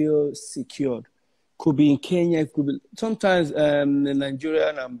to feel secured. Could be in Kenya, it could be sometimes the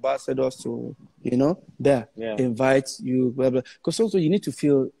Nigerian ambassadors to invite you, blah blah. Because also you need to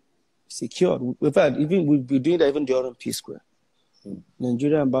feel secured. In fact, we'll be doing that even during Psquare.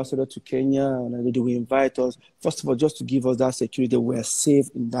 Nigerian ambassador to Kenya, and they will invite us. First of all, just to give us that security, we're safe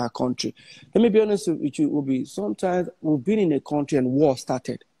in that country. Let me be honest with you, Ubi. Sometimes we've been in a country and war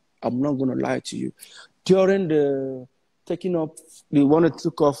started. I'm not going to lie to you. During the taking up, the one that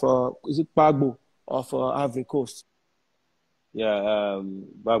took off, is it Bagbo of Ivory Coast? Yeah,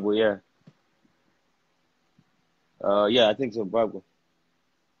 Bagbo, yeah. Yeah, I think so, Bagbo.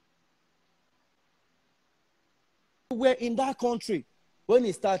 We're in that country when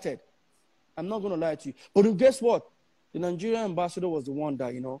it started. I'm not going to lie to you. But guess what? The Nigerian ambassador was the one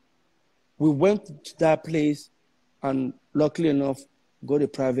that, we went to that place and luckily enough, got a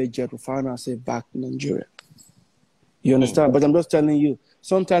private jet to find ourselves back in Nigeria. You understand? But I'm just telling you,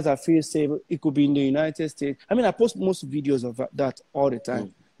 sometimes I feel safe. It could be in the United States. I mean, I post most videos of that all the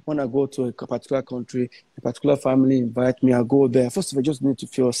time. When I go to a particular country, a particular family invite me, I go there. First of all, I just need to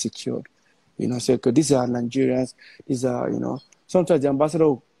feel secured. Say, because these are Nigerians. These are, sometimes the ambassador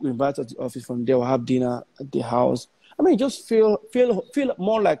will invite us to the office from there, will have dinner at the house. I mean, just feel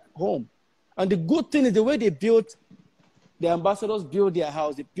more like home. And the good thing is the way the ambassadors build their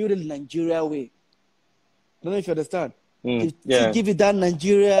house, they build it the Nigeria way. I don't know if you understand. To give it that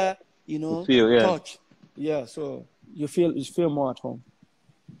Nigeria, touch. Yeah, so you feel more at home.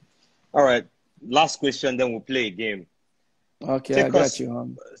 All right. Last question, then we'll play a game. Okay, I got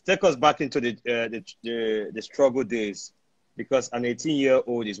you. Take us back into the struggle days, because an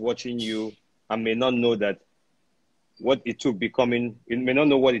 18-year-old is watching you and may not know what it took becoming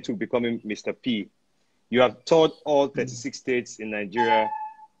Mr. P. You have toured all 36 states in Nigeria.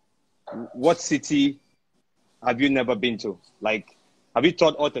 What city have you never been to? Like, have you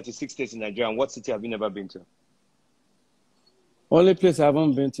toured all 36 states in Nigeria, and what city have you never been to? Only place I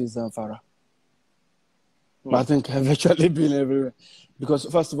haven't been to is Zamfara. But I think I've actually been everywhere. Because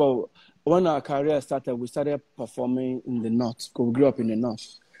first of all, when our career started, we started performing in the north. Because we grew up in the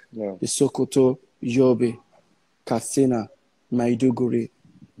north. Yeah. The Sokoto, Yobe, Katsina, Maiduguri.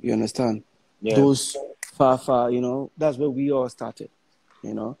 You understand? Yeah. Those far, that's where we all started.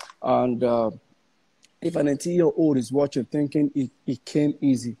 And If an 18-year-old is watching thinking it came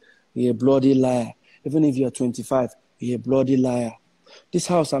easy, you're a bloody liar. Even if you're 25, you're a bloody liar. This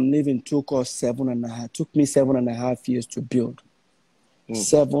house I'm living took me 7.5 years to build.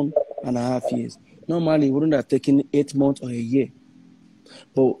 7.5 years. Normally, it wouldn't have taken 8 months or a year.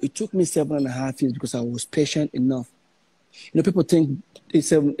 But it took me 7.5 years because I was patient enough. You know, people think,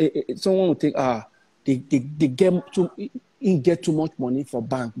 someone would think, they get too much money for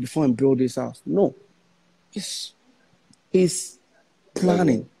bank before I build this house. No. It's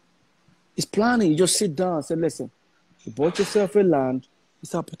planning. It's planning. You just sit down and say, listen, you bought yourself a land, you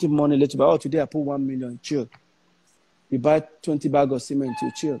start putting money later. Oh, today I put 1 million, chill. You buy 20 bags of cement,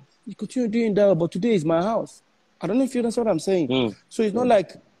 you chill. You continue doing that, but today is my house. I don't know if you understand what I'm saying. So it's not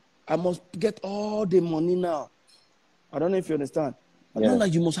like I must get all the money now. I don't know if you understand. It's not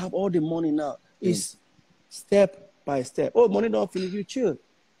like you must have all the money now. It's step by step. Oh, money don't finish, you chill.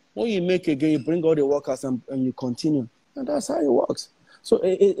 When you make again, you bring all the workers and you continue. And that's how it works. So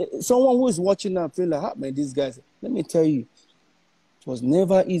someone who is watching now feel like, man, these guys, let me tell you, it was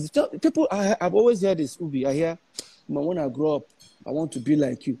never easy. People, I've always heard this, Ubi. I hear, when I grow up, I want to be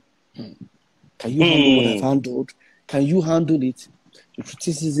like you. Can you handle what I've handled? Can you handle it? The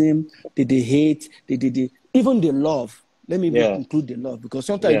criticism, the hate, even the love. Let me include the love, because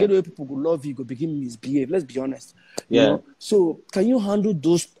sometimes you get the way people go love you, go begin misbehave. Let's be honest. You know? So can you handle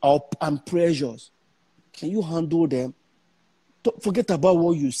those and pressures? Can you handle them? Don't forget about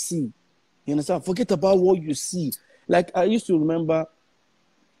what you see. You understand? Forget about what you see. Like I used to remember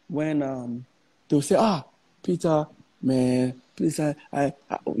when they would say, Peter, man, please,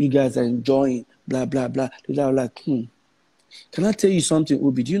 you guys are enjoying, blah, blah, blah. They were like, Can I tell you something,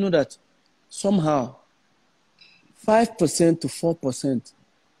 Ubi? Do you know that somehow 5% to 4%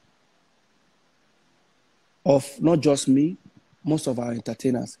 of not just me, most of our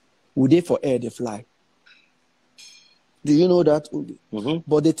entertainers, would they for air, they fly? Do you know that, Ubi?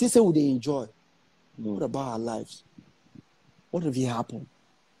 But they say, would they enjoy? What about our lives? What if it happen?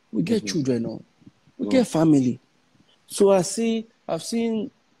 We get children on. We get family. So I've seen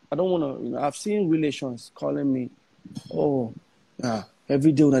relations calling me,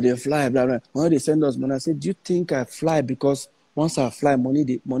 every day when they fly, blah, blah. When they send us money, I said, do you think I fly because once I fly, money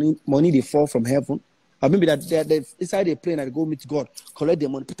they fall from heaven? Or maybe that they're inside a plane, I go meet God, collect the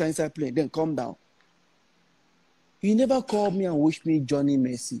money, put it inside plane, then come down. You never called me and wish me Johnny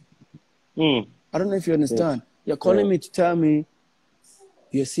Messi. I don't know if you understand. You're calling me to tell me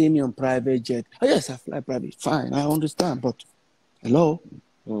you're seeing me on private jet. Oh, yes, I fly private. Fine, I understand, but hello?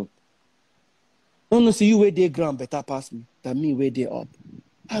 No, see you where they ground better pass me than me where they up.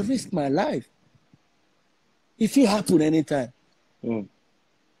 I risk my life. If it happen anytime. You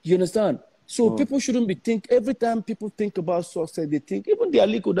understand? So people shouldn't be every time people think about success, they think, even the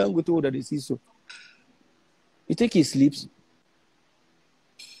Aliko Dangote that they see so. You think he sleeps?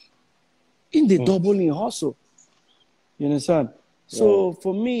 In the doubling hustle. You understand? So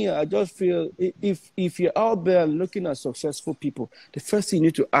for me, I just feel if you're out there looking at successful people, the first thing you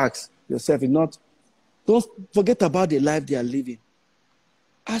need to ask yourself is don't forget about the life they are living.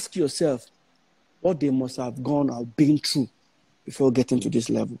 Ask yourself what they must have gone or been through before getting to this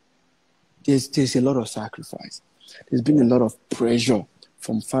level. There's a lot of sacrifice. There's been a lot of pressure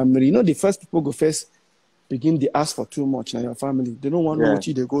from family. You know, the first people go first begin to ask for too much in your family. They don't want to know what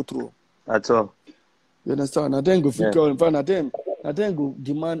they go through. At all. You understand? Now then go figure in fact, now then go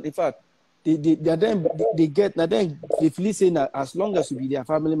demand. In fact, they get now then if listen as long as you be their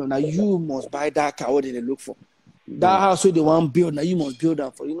family member, now you must buy that car what they look for. That house where they want to build, now you must build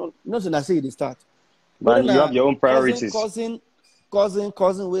that for. You know, nothing I say they start. But you have your own priorities. Cousin,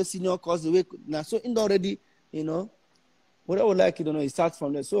 way senior cousin, way now so in already, you know. What I would like you to know, it starts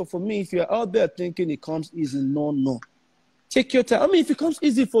from there. So for me, if you're out there thinking it comes easy, no. Take your time. I mean, if it comes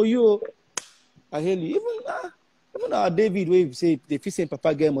easy for you, I hear you. Even our David, where you say they feel saying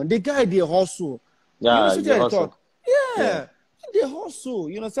Papa get money, the guy they hustle. Yeah, you know, talk. Yeah, they hustle.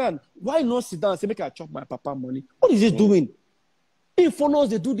 You understand? Why not sit down and say, make I chop my Papa money? What is he doing? He follows,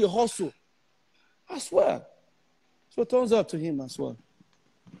 they do the hustle. I swear. So thumbs up to him as well.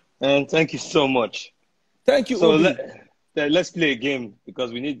 And thank you so much. Thank you, so Obi. Let's play a game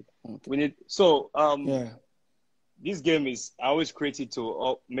because we need. So this game is I always create it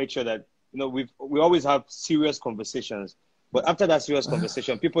to make sure that we always have serious conversations, but after that serious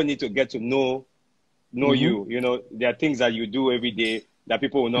conversation, people need to get to know you. You know, there are things that you do every day that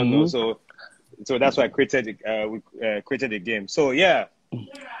people will not know. So that's why I created created a game. So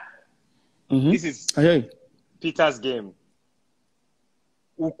this is Peter's game.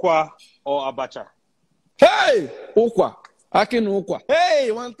 Ukwa or Abacha? Hey, Ukwa. Akin Okwa.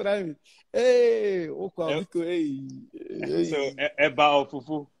 Hey, one time. Hey, Okwa, hey. So, Eba or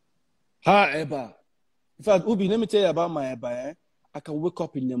Fufu? Ha, Eba. In fact, Ubi, let me tell you about my Eba. I can wake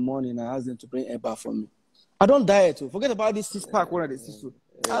up in the morning and ask them to bring Eba for me. I don't diet. Forget about this 6-pack one of the 6.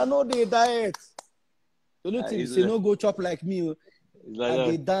 I know they diet. The only thing is, no go chop like me. Like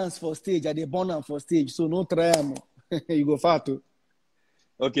they dance for stage, and they burn them for stage. So no try them. You go far too.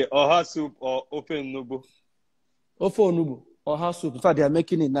 Okay, Oha soup or Ofe Nubu? Ofe Nubu. Oha soup. In fact, they are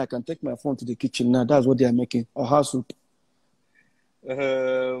making it now. I can take my phone to the kitchen now. That's what they are making. Oha soup.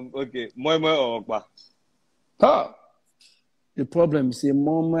 Okay, Moi Moi or Okpa? Ah. The problem is,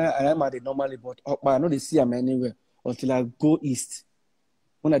 Mom, I am at it normally, but I know they see them anywhere until I go east.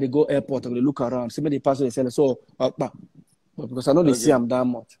 When I go airport, I will look around. See me they pass they sell. So, but because I know they see them that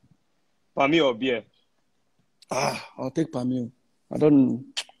much. Pami or beer? I'll take Pami. I don't.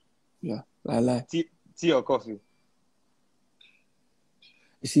 Yeah, I lie. Tea or coffee?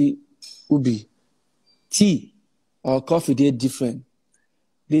 You see, Ubi, tea or coffee, they're different.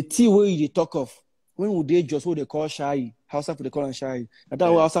 The tea where you talk of, when would they just what they call shy? House up they call them shy. And that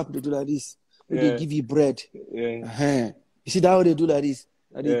way house up they do like this. When they give you bread. You see that how they do like this?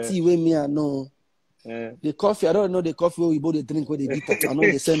 The tea where me I know. The coffee, I don't know the coffee where we both drink where they beat up. I know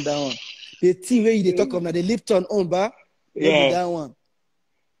they send that one. The tea where they talk of now the Lipton on bar. Maybe that one.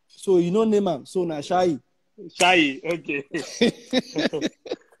 So you know name am. So now shy. Shy, okay.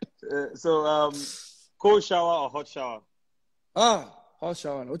 So cold shower or hot shower? Hot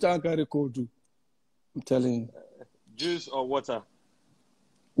shower. What I carry cold do? I'm telling you. Juice or water?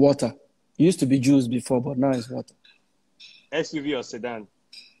 Water. It used to be juice before, but now it's water. SUV or sedan?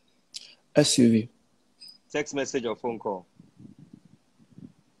 SUV. Text message or phone call?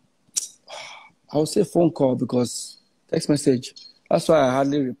 I would say phone call because text message. That's why I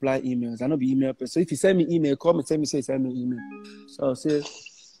hardly reply emails. I don't be email person. So if you send me email, call me, send me email. So I'll say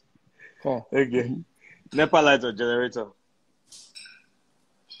call. Okay. NEPA light or generator?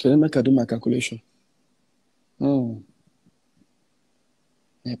 Can I do my calculation?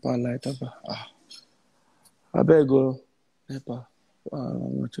 NEPA light. I better go. NEPA.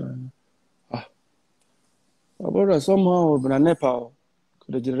 But somehow, when I NEPA,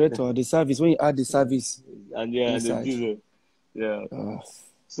 the generator, the service, when you add the service. And the diesel. Yeah.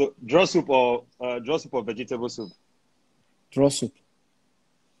 So draw soup or vegetable soup? Draw soup.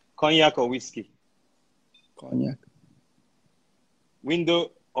 Cognac or whiskey? Cognac.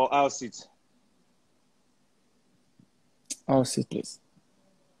 Window or aisle seat? Aisle seat, please.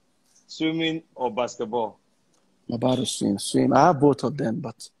 Swimming or basketball? I'm about to swim. I have both of them,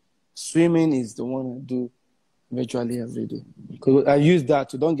 but swimming is the one I do virtually every day. Because I use that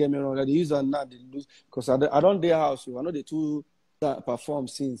too. Don't get me wrong. I use that now. Because I don't do house. I know the two that perform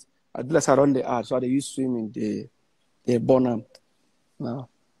since. I do less around the art. So they use swimming. They burn them now.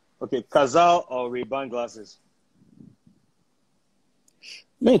 Okay, Kazal or Ray-Ban glasses?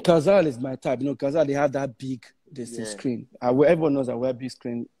 Man, Kazal is my type. You know, Kazal, they have that big screen. Everyone knows I wear big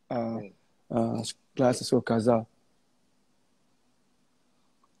screen glasses. So Kazal.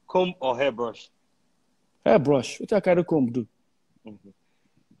 Comb or hairbrush? Hairbrush. What I carry comb do?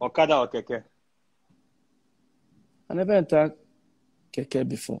 Okada or keke? I never entered keke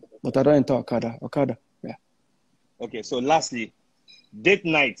before, but I don't enter Okada. Okada, yeah. Okay, so lastly, date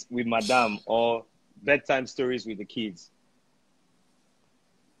night with madam or bedtime stories with the kids?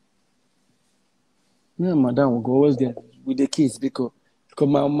 Yeah, madam will go always there with the kids because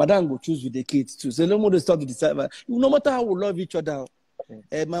my madam will choose with the kids too. So no more to start to decide. No matter how we love each other,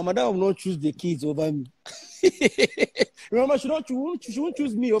 my madam will not choose the kids over me. Remember, she won't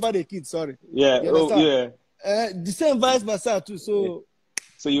choose me over the kids. Sorry. Yeah. The same vice versa too. So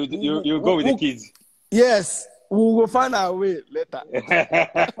you go with the kids. Yes, we will find our way later.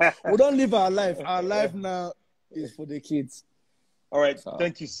 We don't live our life. Our life now is for the kids. All right. So,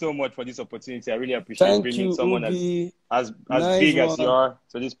 thank you so much for this opportunity. I really appreciate bringing someone as nice big as you are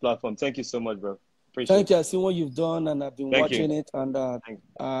to this platform. Thank you so much, bro. Appreciate Thank you. I've seen what you've done, and I've been watching it, and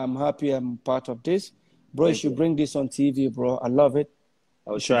I'm happy I'm part of this. Bro, you should bring this on TV, bro. I love it.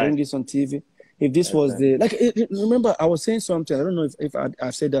 I will try. Bring this on TV. If this was remember, I was saying something. I don't know if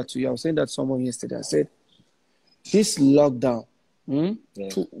I've said that to you. I was saying that to someone yesterday. I said, this lockdown,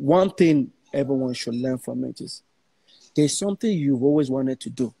 one thing everyone should learn from it is there's something you've always wanted to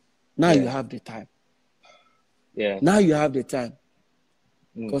do. Now you have the time. Yeah. Now you have the time.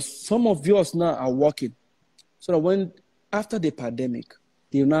 Because some of yours now are working. So that after the pandemic,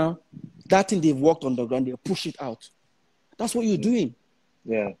 that thing they've worked on the ground, they push it out. That's what you're doing.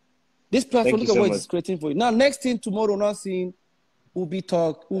 Yeah. This platform, look at what it's creating for you. Now, next thing tomorrow, not seeing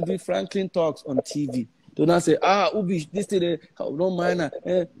ubifranklin talks on TV. Do not say, Ubi, this thing, don't mind.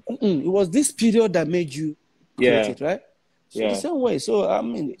 It was this period that made you create it, right? So the same way. So I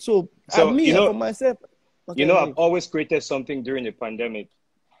mean, for myself. Okay, I've always created something during the pandemic.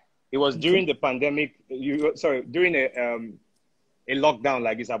 It was during the pandemic. During a lockdown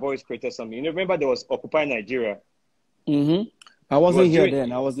like this, I've always created something. You know, remember there was Occupy Nigeria. I wasn't here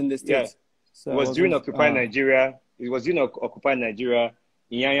then. I was in the States. Yeah. So it was during Occupy Nigeria. It was during Occupy Nigeria.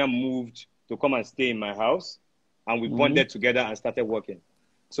 Inyanya moved to come and stay in my house, and we bonded together and started working.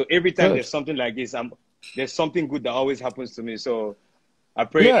 So every time there's something like this, there's something good that always happens to me. So I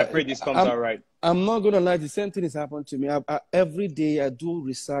pray this comes out right. I'm not gonna lie, the same thing has happened to me. Every day I do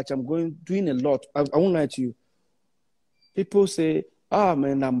research. I'm doing a lot. I won't lie to you. People say,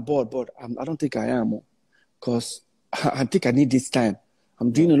 man, I'm bored, but I don't think I am, because I think I need this time.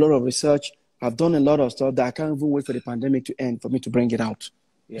 I'm doing a lot of research. I've done a lot of stuff that I can't even wait for the pandemic to end for me to bring it out.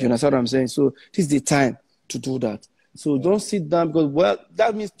 Yeah. You understand what I'm saying? So this is the time to do that. So don't sit down, because,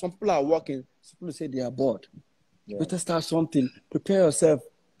 that means some people are working. Some people say they are bored. Yeah. Better start something. Prepare yourself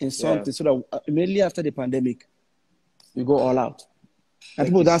in something so that immediately after the pandemic, you go all out. And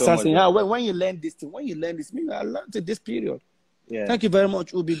people that start saying, when you learn this thing, maybe I learned it this period. Yeah. Thank you very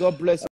much, Ubi. God bless you.